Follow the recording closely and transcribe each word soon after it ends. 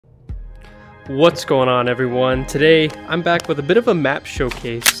What's going on, everyone? Today I'm back with a bit of a map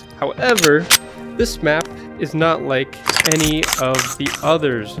showcase. However, this map is not like any of the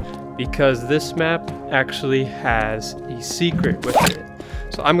others because this map actually has a secret with it.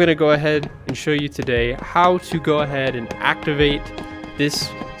 So I'm going to go ahead and show you today how to go ahead and activate this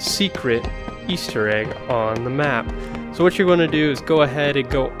secret Easter egg on the map. So what you're going to do is go ahead and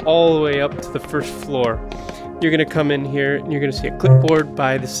go all the way up to the first floor. You're going to come in here and you're going to see a clipboard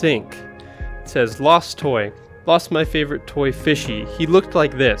by the sink. It says lost toy. Lost my favorite toy, Fishy. He looked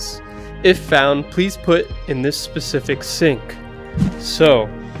like this. If found, please put in this specific sink. So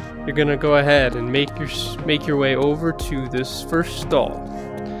you're gonna go ahead and make your way over to this first stall.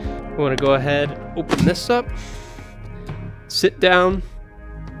 You want to go ahead, open this up, sit down,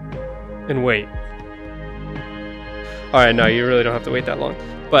 and wait. All right, no, you really don't have to wait that long.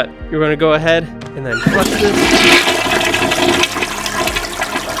 But you're gonna go ahead and then flush this.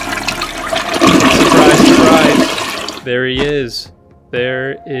 Surprise! There he is.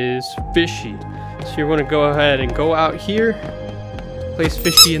 There is Fishy. So you're going to go ahead and go out here, place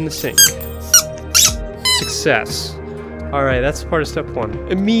Fishy in the sink. Success. Alright, that's part of step one.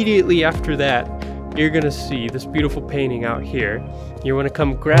 Immediately after that, you're going to see this beautiful painting out here. You want to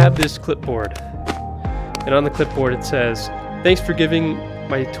come grab this clipboard. And on the clipboard it says, "Thanks for giving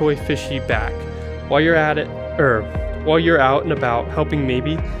my toy Fishy back. While you're at it, while you're out and about helping,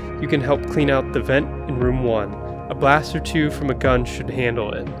 maybe you can help clean out the vent in room 1. A blast or two from a gun should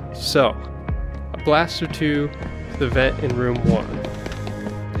handle it." So, a blast or two to the vent in room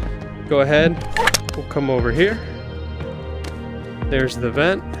 1. Go ahead, we'll come over here. There's the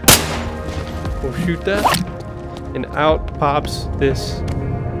vent. We'll shoot that. And out pops this.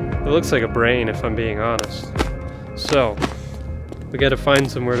 It looks like a brain if I'm being honest. So, we gotta find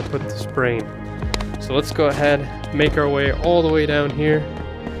somewhere to put this brain. So let's go ahead, make our way all the way down here.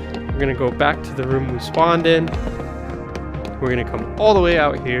 We're gonna go back to the room we spawned in. We're gonna come all the way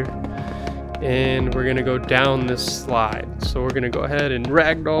out here and we're gonna go down this slide. So we're gonna go ahead and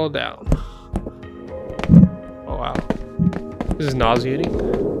ragdoll down. Oh wow, this is nauseating.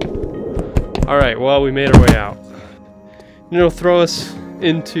 Alright, well, we made our way out. And it'll throw us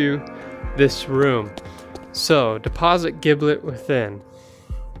into this room. So, deposit giblet within.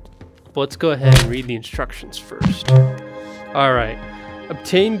 Let's go ahead and read the instructions first. Alright.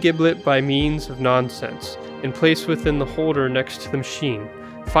 Obtain giblet by means of nonsense and place within the holder next to the machine.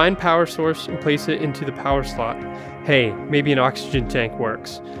 Find power source and place it into the power slot. Hey, maybe an oxygen tank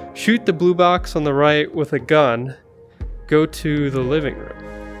works. Shoot the blue box on the right with a gun. Go to the living room.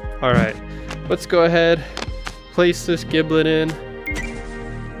 Alright, let's go ahead, place this giblet in.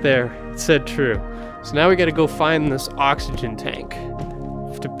 There, it said true. So now we gotta go find this oxygen tank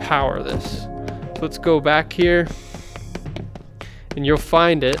to power this. So let's go back here. And you'll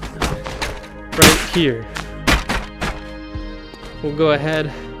find it right here. We'll go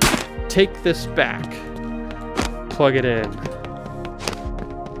ahead, take this back, plug it in.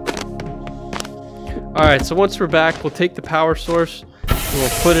 Alright, so once we're back, we'll take the power source and we'll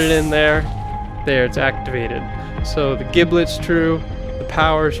put it in there. There, it's activated. So the giblet's true, the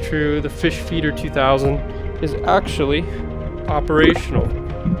power's true, the fish feeder 2000 is actually operational.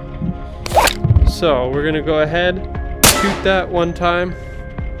 So we're gonna go ahead, shoot that one time,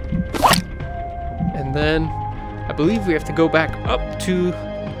 and then I believe we have to go back up to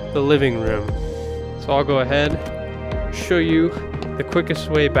the living room. So I'll go ahead, show you the quickest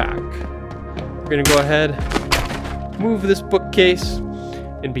way back. We're gonna go ahead, move this bookcase,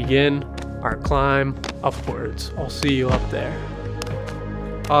 and begin our climb upwards. I'll see you up there.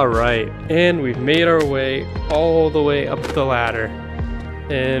 Alright, and we've made our way all the way up the ladder.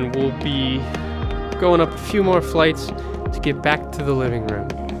 And we'll be going up a few more flights to get back to the living room.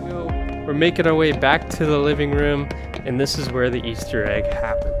 We're making our way back to the living room, and this is where the Easter egg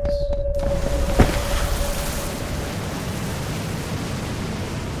happens.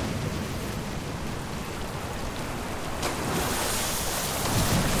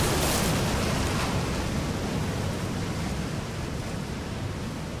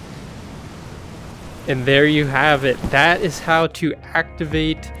 And there you have it. That is how to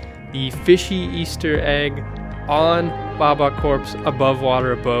activate the Fishy Easter egg on BaBaCorp's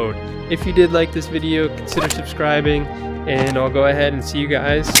Abovewater Abode. If you did like this video, consider subscribing, and I'll go ahead and see you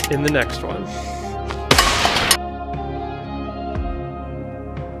guys in the next one.